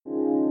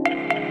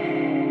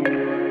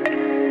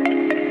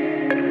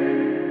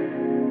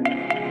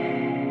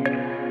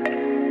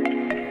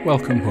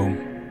Welcome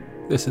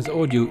home. This is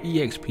Audio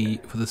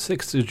EXP for the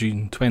 6th of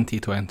June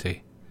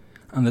 2020,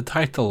 and the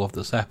title of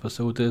this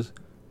episode is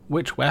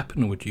Which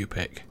Weapon Would You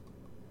Pick?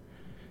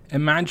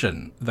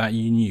 Imagine that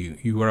you knew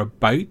you were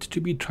about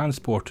to be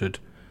transported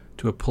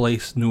to a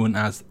place known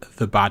as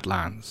the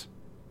Badlands.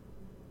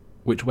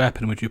 Which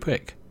weapon would you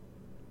pick?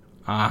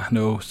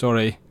 No,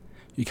 sorry.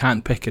 You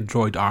can't pick a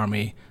droid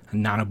army, a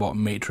nanobot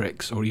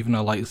matrix, or even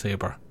a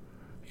lightsaber.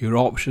 Your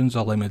options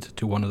are limited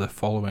to one of the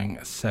following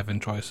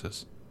 7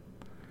 choices.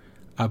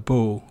 A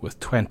bow with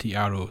 20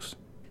 arrows,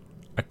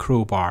 a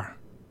crowbar,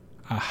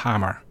 a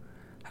hammer,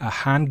 a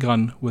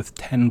handgun with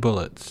 10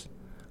 bullets,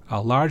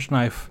 a large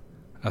knife,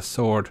 a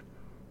sword,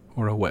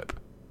 or a whip.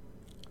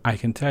 I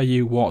can tell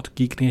you what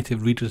Geek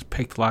Native readers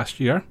picked last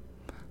year.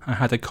 I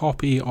had a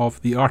copy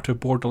of The Art of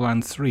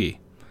Borderlands 3,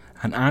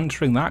 and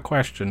answering that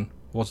question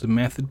was the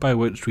method by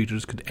which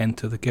readers could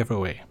enter the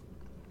giveaway.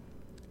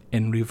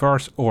 In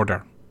reverse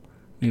order,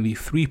 nearly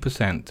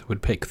 3%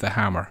 would pick the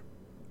hammer,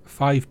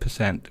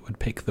 5% would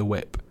pick the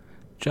whip,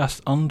 just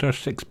under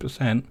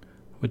 6%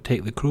 would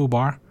take the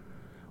crowbar,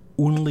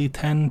 only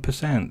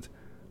 10%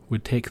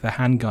 would take the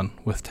handgun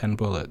with 10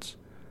 bullets,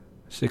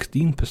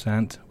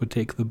 16% would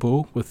take the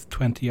bow with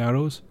 20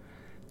 arrows,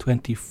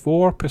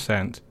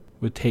 24%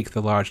 would take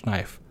the large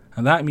knife,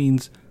 and that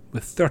means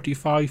with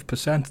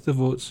 35% of the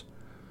votes,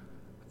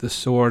 the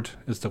sword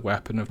is the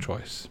weapon of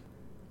choice.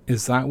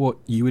 Is that what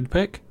you would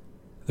pick?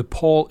 The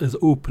poll is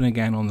open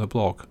again on the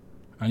blog,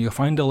 and you'll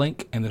find a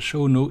link in the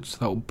show notes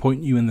that will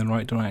point you in the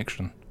right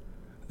direction.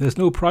 There's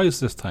no prize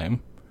this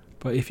time,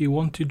 but if you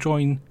want to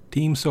join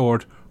Team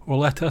Sword or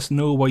let us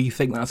know why you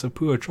think that's a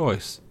poor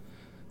choice,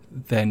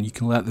 then you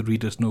can let the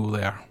readers know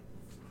there.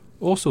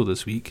 Also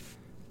this week,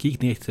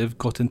 Geek Native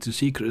got into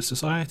secret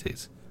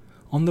societies.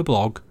 On the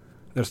blog,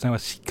 there's now a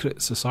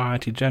secret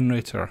society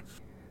generator.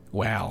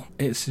 Well,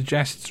 it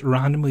suggests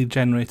randomly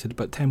generated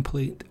but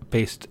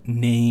template-based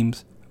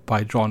names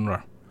by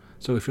genre.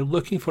 So if you're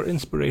looking for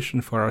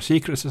inspiration for our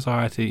secret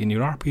society in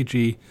your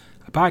RPG,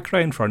 a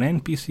background for an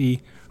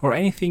NPC, or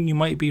anything you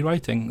might be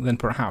writing, then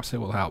perhaps it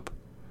will help.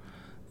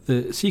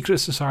 The secret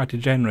society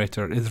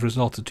generator is the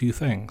result of 2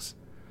 things.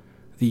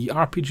 The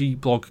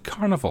RPG blog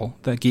Carnival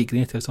that Geek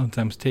Native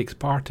sometimes takes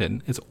part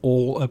in is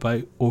all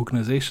about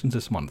organisations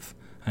this month,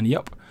 and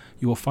yep,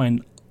 you will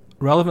find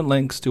relevant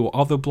links to what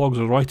other blogs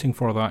are writing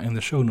for that in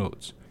the show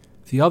notes.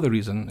 The other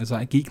reason is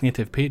that Geek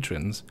Native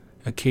patrons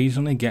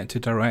occasionally get to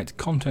direct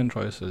content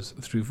choices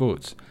through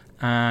votes,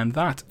 and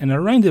that, in a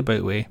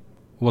roundabout way,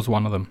 was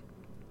one of them.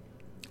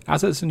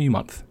 As it's a new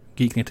month,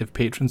 Geek Native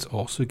patrons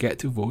also get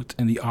to vote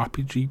in the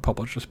RPG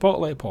Publisher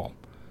Spotlight poll.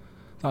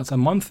 That's a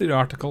monthly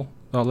article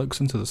that looks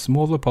into the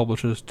smaller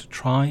publishers to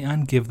try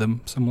and give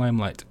them some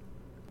limelight.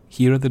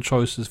 Here are the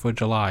choices for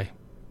July.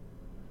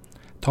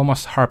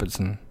 Thomas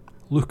Herbertson,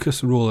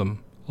 Lucas Rolam,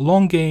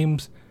 Long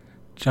Games,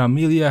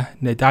 Jamilia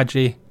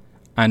Nedaji,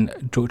 and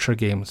Jocher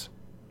Games.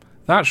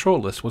 That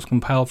shortlist was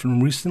compiled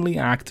from recently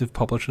active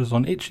publishers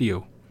on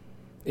itch.io.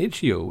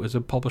 itch.io is a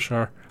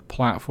publisher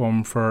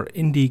platform for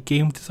indie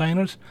game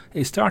designers.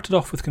 It started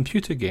off with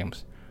computer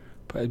games,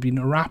 but has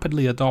been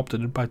rapidly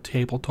adopted by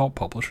tabletop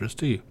publishers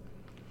too.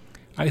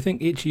 I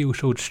think itch.io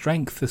showed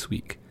strength this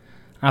week.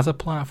 As a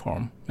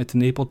platform, it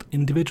enabled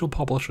individual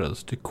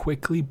publishers to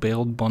quickly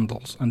build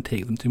bundles and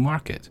take them to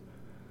market.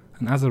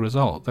 And as a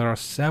result, there are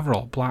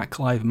several Black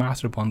Lives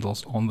Matter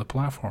bundles on the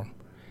platform.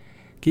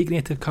 Geek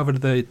Native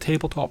covered the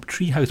Tabletop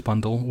Treehouse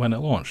bundle when it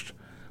launched,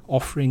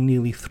 offering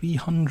nearly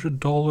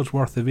 $300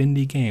 worth of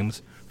indie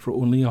games for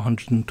only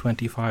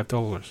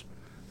 $125.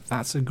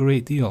 That's a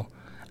great deal,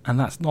 and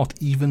that's not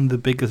even the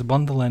biggest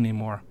bundle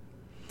anymore.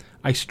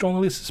 I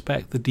strongly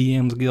suspect the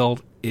DMs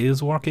Guild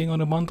is working on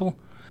a bundle,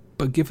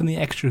 but given the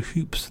extra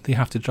hoops they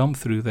have to jump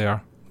through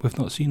there, we've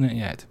not seen it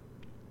yet.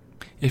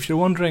 If you're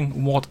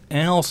wondering what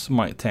else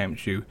might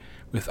tempt you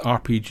with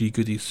RPG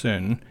goodies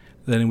soon,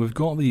 then we've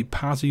got the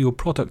Pazio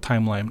product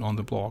timeline on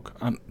the blog,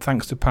 and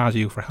thanks to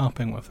Pazio for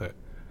helping with it.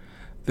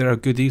 There are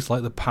goodies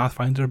like the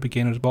Pathfinder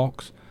Beginner's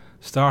Box,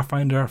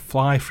 Starfinder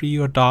Fly Free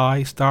or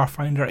Die,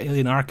 Starfinder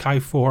Alien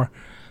Archive 4,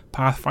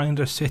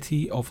 Pathfinder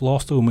City of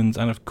Lost Omens,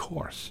 and of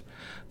course,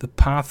 the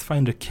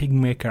Pathfinder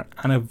Kingmaker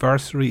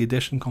Anniversary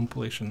Edition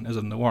compilation is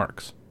in the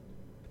works.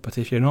 But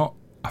if you're not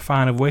a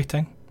fan of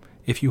waiting,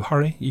 if you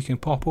hurry, you can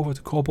pop over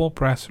to Cobalt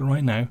Press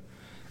right now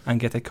and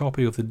get a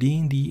copy of the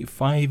D&D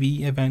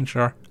 5e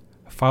adventure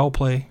Foul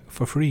Play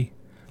for free.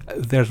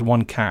 There's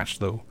one catch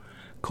though.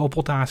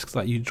 Cobalt asks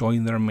that you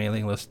join their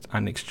mailing list,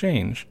 and in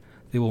exchange,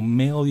 they will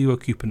mail you a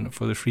coupon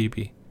for the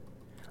freebie.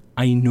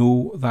 I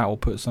know that will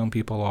put some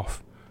people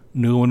off.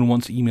 No one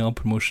wants email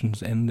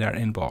promotions in their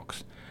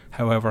inbox.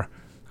 However,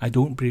 I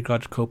don't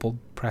begrudge Cobalt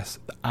Press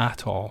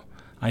at all.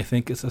 I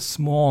think it's a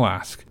small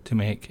ask to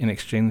make in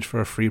exchange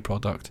for a free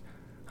product,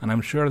 and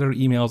I'm sure their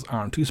emails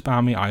aren't too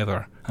spammy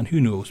either, and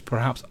who knows,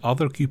 perhaps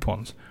other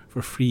coupons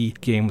for free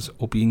games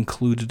will be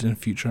included in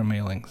future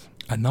mailings.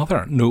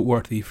 Another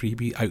noteworthy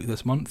freebie out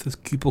this month is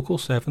Cubicle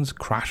 7's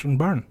Crash and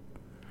Burn.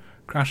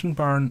 Crash and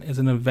Burn is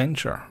an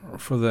adventure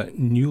for the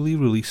newly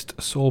released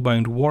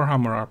Soulbound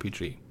Warhammer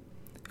RPG.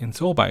 In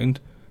Soulbound,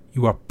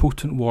 you are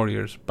potent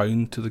warriors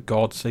bound to the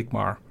god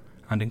Sigmar,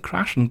 and in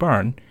Crash and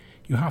Burn,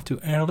 you have to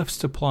airlift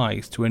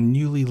supplies to a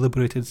newly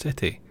liberated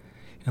city,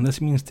 and this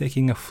means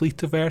taking a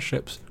fleet of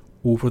airships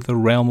over the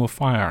Realm of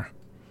Fire.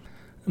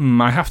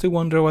 I have to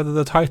wonder whether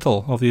the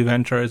title of the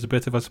adventure is a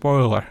bit of a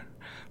spoiler,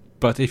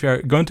 but if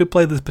you're going to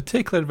play this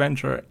particular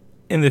adventure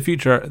in the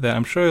future, then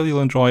I'm sure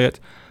you'll enjoy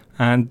it,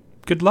 and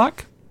good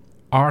luck!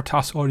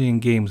 Artasaurian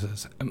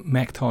Games'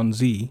 Mechton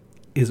Z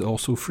is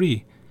also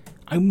free.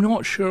 I'm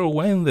not sure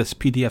when this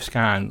PDF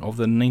scan of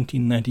the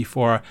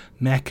 1994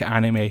 mecha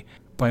anime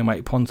by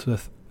Mike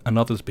Pondsmith and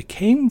others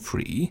became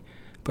free,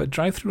 but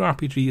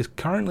DriveThruRPG is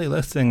currently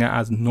listing it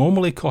as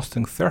normally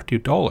costing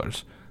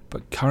 $30,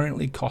 but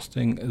currently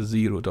costing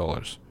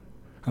 $0.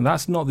 And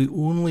that's not the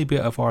only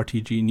bit of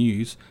RTG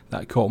news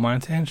that caught my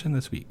attention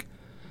this week.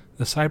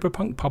 The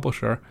Cyberpunk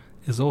publisher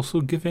is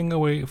also giving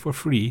away for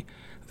free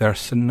their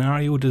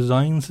scenario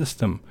design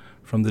system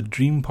from the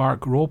Dream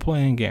Park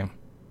role-playing game.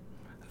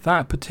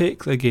 That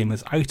particular game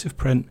is out of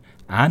print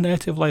and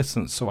out of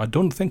license, so I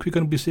don't think we're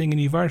going to be seeing a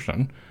new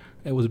version.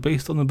 It was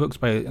based on the books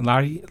by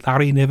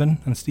Larry Niven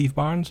and Steve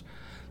Barnes,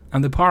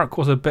 and the park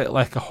was a bit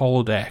like a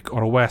holodeck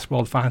or a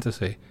Westworld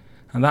fantasy,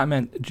 and that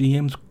meant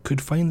GMs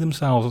could find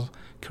themselves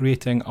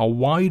creating a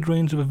wide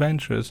range of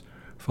adventures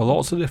for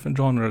lots of different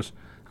genres,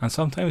 and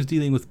sometimes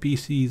dealing with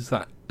PCs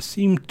that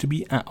seemed to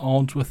be at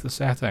odds with the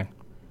setting.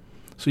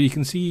 So you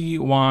can see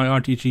why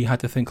RTG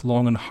had to think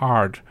long and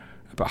hard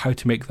about how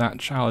to make that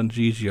challenge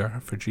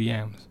easier for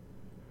GMs.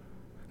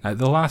 Now,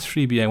 the last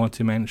freebie I want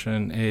to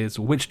mention is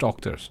Witch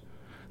Doctors.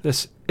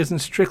 This isn't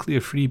strictly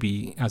a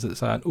freebie as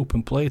it's an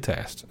open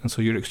playtest, and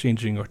so you're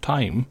exchanging your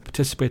time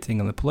participating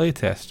in the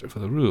playtest for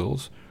the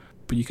rules,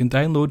 but you can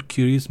download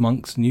Curious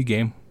Monk's new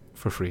game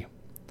for free.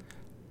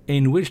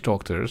 In Witch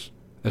Doctors,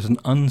 there's an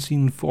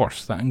unseen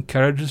force that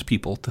encourages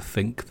people to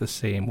think the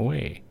same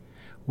way.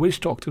 Witch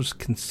Doctors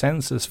can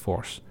sense this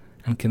force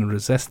and can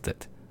resist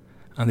it,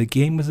 and the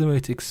game is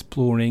about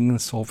exploring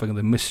and solving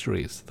the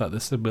mysteries that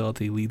this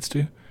ability leads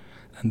to,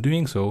 and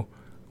doing so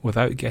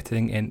without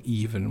getting in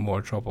even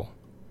more trouble.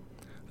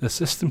 The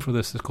system for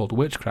this is called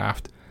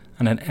Witchcraft,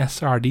 and an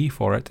SRD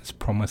for it is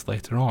promised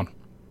later on.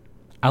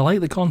 I like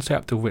the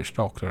concept of Witch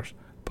Doctors,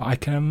 but I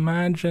can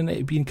imagine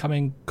it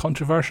becoming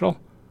controversial.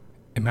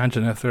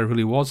 Imagine if there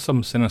really was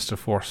some sinister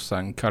force that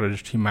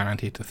encouraged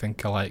humanity to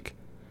think alike.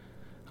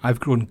 I've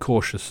grown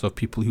cautious of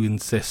people who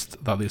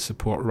insist that they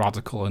support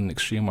radical and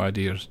extreme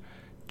ideas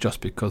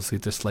just because they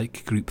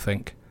dislike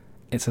groupthink.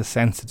 It's a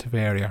sensitive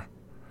area.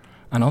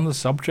 And on the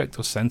subject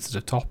of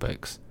sensitive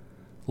topics,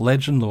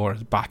 Legend Lore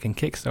is back in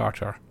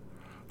Kickstarter.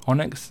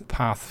 Onyx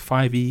Path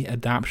 5e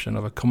adaptation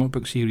of a comic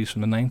book series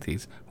from the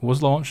 90s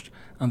was launched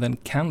and then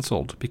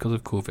cancelled because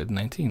of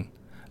COVID-19.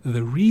 The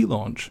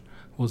relaunch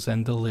was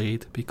then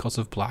delayed because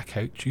of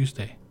Blackout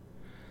Tuesday.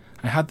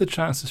 I had the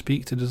chance to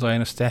speak to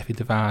designer Steffi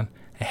Devan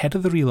ahead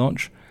of the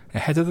relaunch,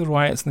 ahead of the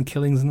riots and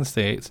killings in the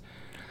States,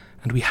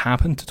 and we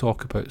happened to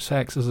talk about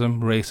sexism,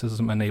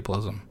 racism and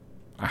ableism.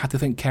 I had to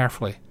think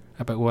carefully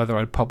about whether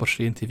I'd publish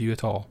the interview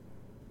at all,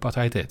 but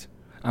I did,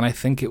 and I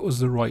think it was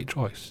the right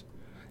choice.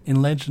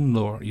 In Legend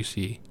Lore, you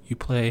see, you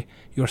play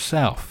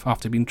yourself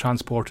after being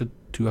transported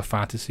to a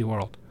fantasy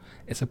world.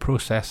 It's a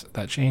process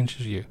that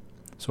changes you.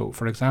 So,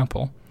 for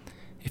example,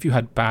 if you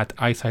had bad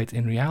eyesight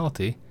in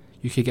reality,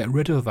 you could get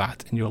rid of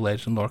that in your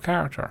Legend Lore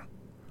character.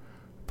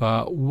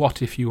 But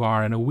what if you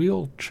are in a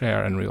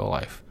wheelchair in real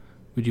life?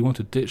 Would you want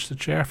to ditch the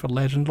chair for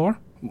Legend Lore?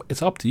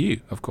 It's up to you,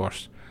 of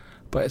course,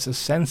 but it's a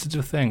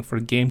sensitive thing for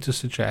a game to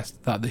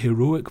suggest that the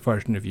heroic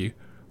version of you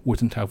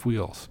wouldn't have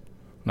wheels.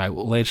 Now,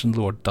 Legend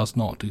Lore does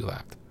not do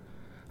that.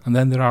 And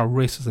then there are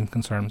racism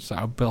concerns that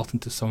are built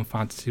into some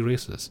fantasy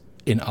races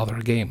in other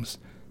games.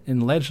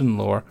 In Legend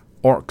Lore,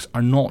 orcs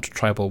are not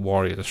tribal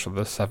warriors for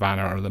the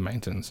savannah or the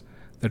mountains.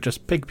 They're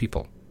just pig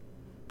people.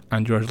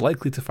 And you're as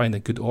likely to find a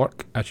good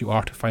orc as you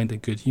are to find a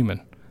good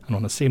human. And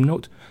on the same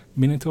note,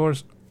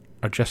 minotaurs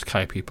are just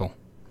cow people.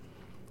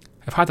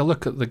 I've had a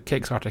look at the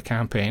Kickstarter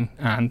campaign,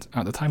 and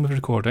at the time of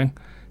recording,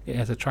 it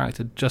has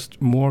attracted just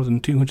more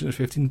than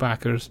 215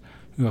 backers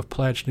who have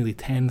pledged nearly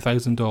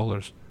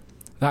 $10,000.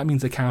 That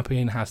means the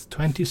campaign has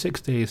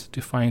 26 days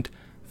to find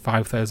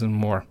 5,000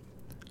 more,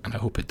 and I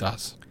hope it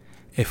does.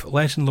 If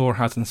Legend Lore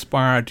has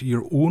inspired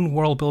your own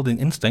world-building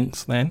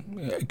instincts,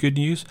 then, good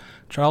news,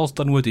 Charles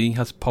Dunwoody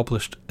has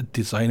published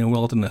Design a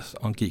Wilderness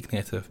on Geek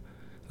Native.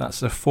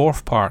 That's the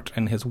fourth part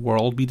in his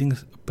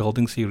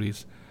world-building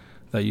series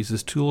that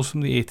uses tools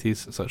from the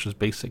 80s, such as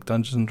basic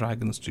Dungeons &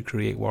 Dragons, to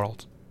create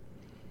worlds.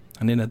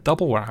 And in a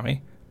double whammy,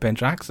 Ben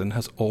Jackson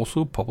has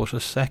also published a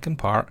second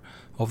part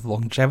of the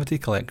Longevity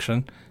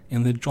Collection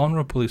in the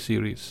Genre Bully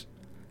series.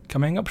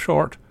 Coming up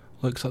short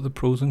looks at the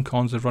pros and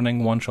cons of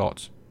running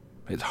one-shots.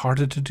 It's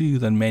harder to do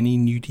than many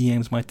new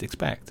DMs might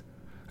expect,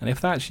 and if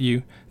that's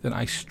you, then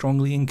I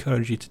strongly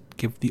encourage you to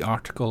give the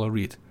article a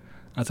read,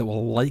 as it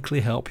will likely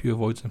help you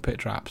avoid some pit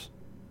traps.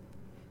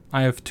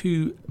 I have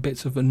two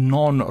bits of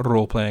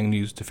non-role-playing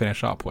news to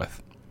finish up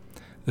with.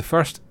 The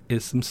first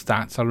is some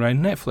stats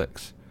around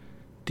Netflix.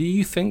 Do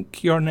you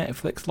think your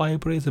Netflix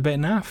library is a bit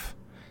naff?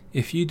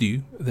 If you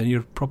do, then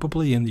you're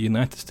probably in the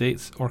United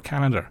States or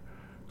Canada.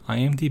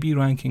 IMDb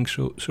ranking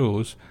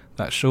shows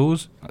that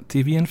shows,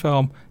 TV and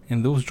film,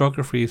 in those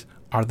geographies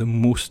are the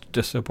most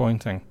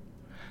disappointing.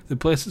 The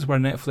places where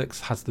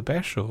Netflix has the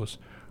best shows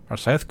are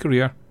South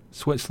Korea,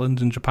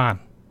 Switzerland and Japan.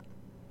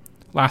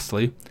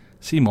 Lastly,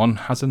 CMON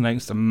has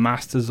announced a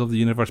Masters of the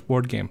Universe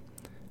board game.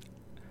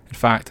 In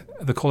fact,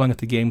 they're calling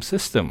it a game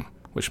system,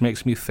 which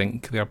makes me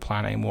think they are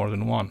planning more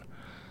than one.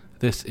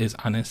 This is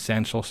an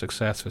essential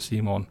success for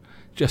CMON.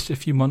 Just a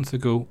few months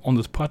ago on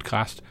this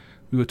podcast,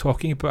 we were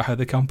talking about how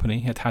the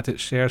company had had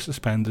its shares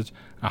suspended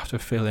after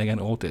failing an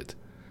audit.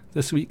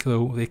 This week,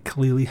 though, they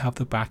clearly have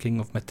the backing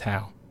of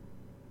Mattel.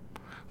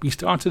 We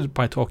started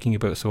by talking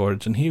about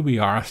swords, and here we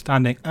are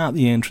standing at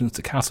the entrance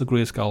to Castle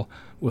Grayskull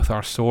with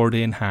our sword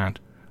in hand.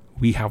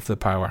 We have the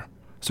power.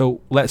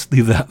 So let's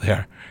leave that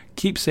there.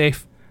 Keep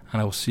safe,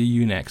 and I will see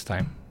you next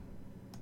time.